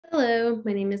Hello,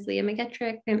 my name is Leah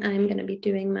McGetrick, and I'm going to be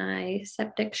doing my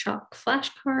septic shock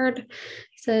flashcard.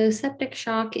 So septic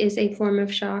shock is a form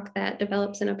of shock that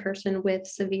develops in a person with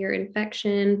severe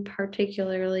infection,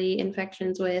 particularly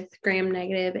infections with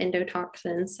gram-negative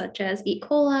endotoxins such as E.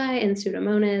 coli and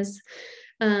Pseudomonas.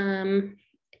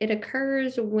 It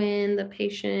occurs when the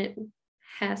patient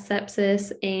has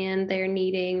sepsis and they're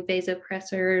needing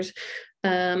vasopressors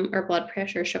or blood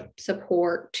pressure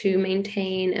support to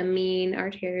maintain a mean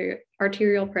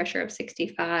arterial pressure of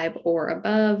 65 or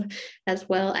above, as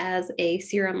well as a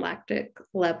serum lactic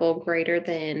level greater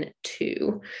than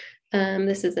 2.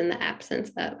 This is in the absence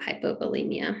of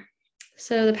hypovolemia.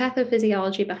 So the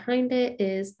pathophysiology behind it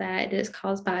is that it is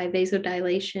caused by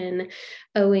vasodilation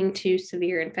owing to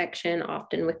severe infection,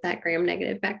 often with that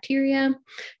gram-negative bacteria.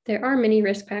 There are many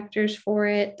risk factors for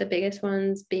it, the biggest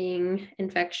ones being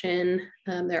infection.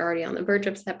 They're already on the verge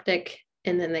of septic,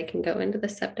 and then they can go into the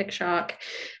septic shock,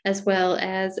 as well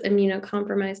as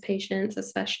immunocompromised patients,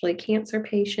 especially cancer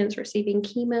patients receiving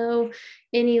chemo,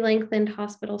 any lengthened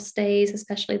hospital stays,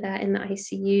 especially that in the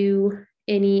ICU,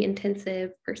 any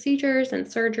intensive procedures and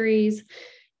surgeries.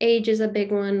 Age is a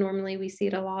big one. Normally we see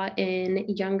it a lot in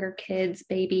younger kids,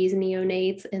 babies,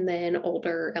 neonates, and then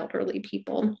older elderly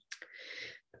people.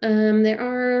 There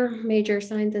are major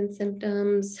signs and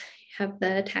symptoms. You have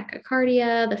the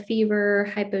tachycardia, the fever,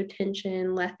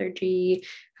 hypotension, lethargy,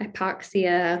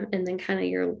 hypoxia, and then kind of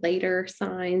your later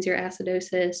signs, your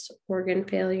acidosis, organ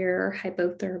failure,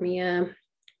 hypothermia.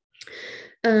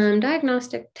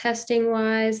 Diagnostic testing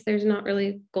wise, there's not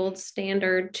really gold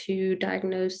standard to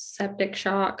diagnose septic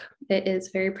shock. It is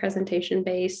very presentation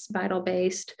based, vital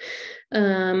based,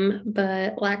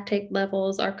 but lactate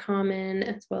levels are common,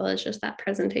 as well as just that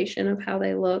presentation of how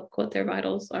they look, what their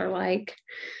vitals are like.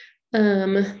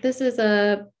 This is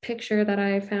a picture that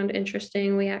I found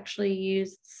interesting. We actually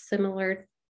use similar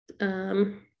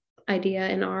idea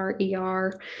in our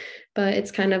ER, but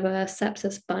it's kind of a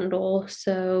sepsis bundle.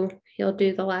 So you'll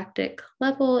do the lactic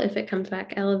level. If it comes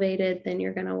back elevated, then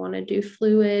you're going to want to do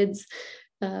fluids,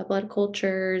 blood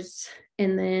cultures,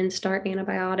 and then start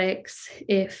antibiotics.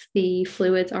 If the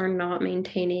fluids are not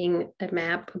maintaining a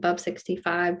MAP above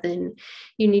 65, then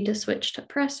you need to switch to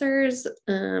pressors,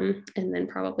 and then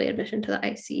probably admission to the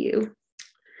ICU.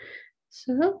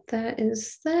 So that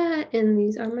is that, and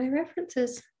these are my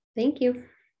references. Thank you.